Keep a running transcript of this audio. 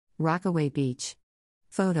Rockaway Beach.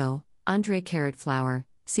 Photo, Andre Carrot Flower,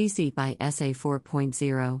 CC by SA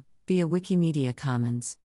 4.0, via Wikimedia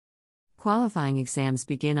Commons. Qualifying exams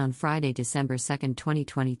begin on Friday, December 2,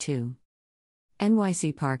 2022.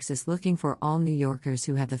 NYC Parks is looking for all New Yorkers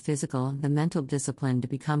who have the physical and the mental discipline to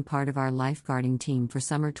become part of our lifeguarding team for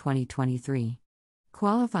summer 2023.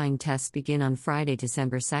 Qualifying tests begin on Friday,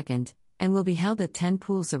 December 2nd, and will be held at 10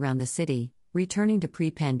 pools around the city, returning to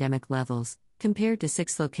pre-pandemic levels, compared to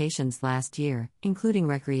 6 locations last year, including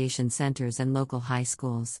recreation centers and local high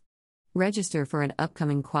schools. Register for an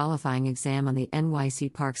upcoming qualifying exam on the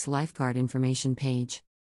NYC Parks Lifeguard information page.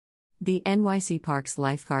 The NYC Parks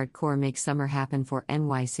Lifeguard Corps makes summer happen for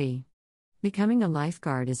NYC. Becoming a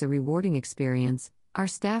lifeguard is a rewarding experience. Our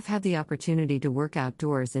staff have the opportunity to work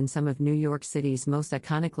outdoors in some of New York City's most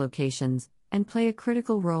iconic locations, and play a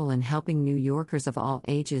critical role in helping New Yorkers of all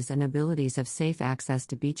ages and abilities have safe access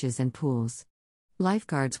to beaches and pools.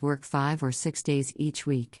 Lifeguards work 5 or 6 days each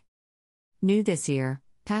week. New this year,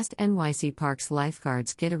 past NYC Parks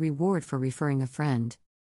lifeguards get a reward for referring a friend.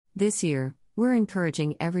 This year, we're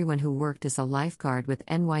encouraging everyone who worked as a lifeguard with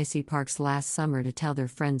NYC Parks last summer to tell their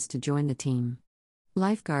friends to join the team.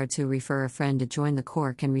 Lifeguards who refer a friend to join the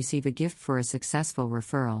Corps can receive a gift for a successful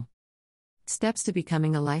referral. Steps to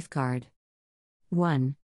becoming a lifeguard.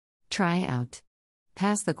 1. Try out.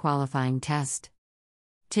 Pass the qualifying test.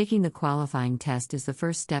 Taking the qualifying test is the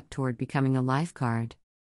first step toward becoming a lifeguard.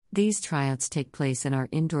 These tryouts take place in our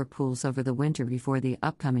indoor pools over the winter before the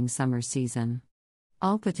upcoming summer season.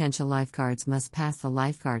 All potential lifeguards must pass the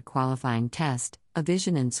lifeguard qualifying test, a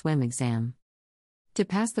vision and swim exam. To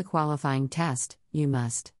pass the qualifying test, you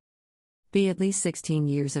must be at least 16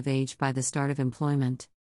 years of age by the start of employment.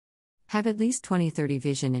 Have at least 20/30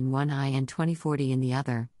 vision in one eye and 20/40 in the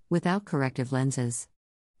other, without corrective lenses.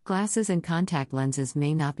 Glasses and contact lenses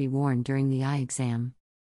may not be worn during the eye exam.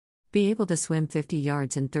 Be able to swim 50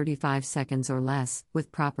 yards in 35 seconds or less,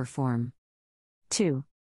 with proper form. 2.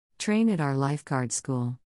 Train at our lifeguard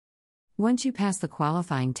school. Once you pass the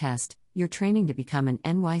qualifying test, your training to become an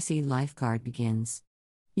NYC lifeguard begins.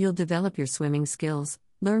 You'll develop your swimming skills,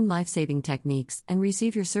 learn life-saving techniques, and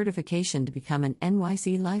receive your certification to become an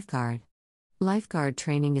NYC lifeguard. Lifeguard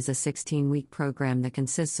training is a 16-week program that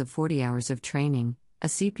consists of 40 hours of training, a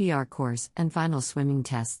CPR course, and final swimming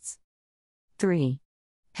tests. 3.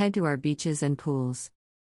 Head to our beaches and pools.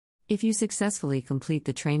 If you successfully complete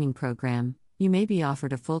the training program, you may be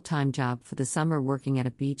offered a full-time job for the summer working at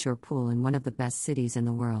a beach or pool in one of the best cities in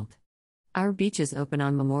the world. Our beaches open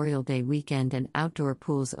on Memorial Day weekend and outdoor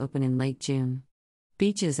pools open in late June.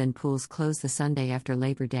 Beaches and pools close the Sunday after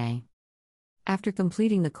Labor Day. After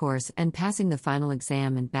completing the course and passing the final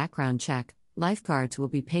exam and background check, lifeguards will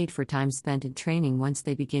be paid for time spent in training once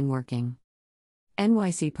they begin working.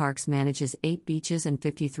 NYC Parks manages 8 beaches and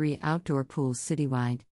 53 outdoor pools citywide.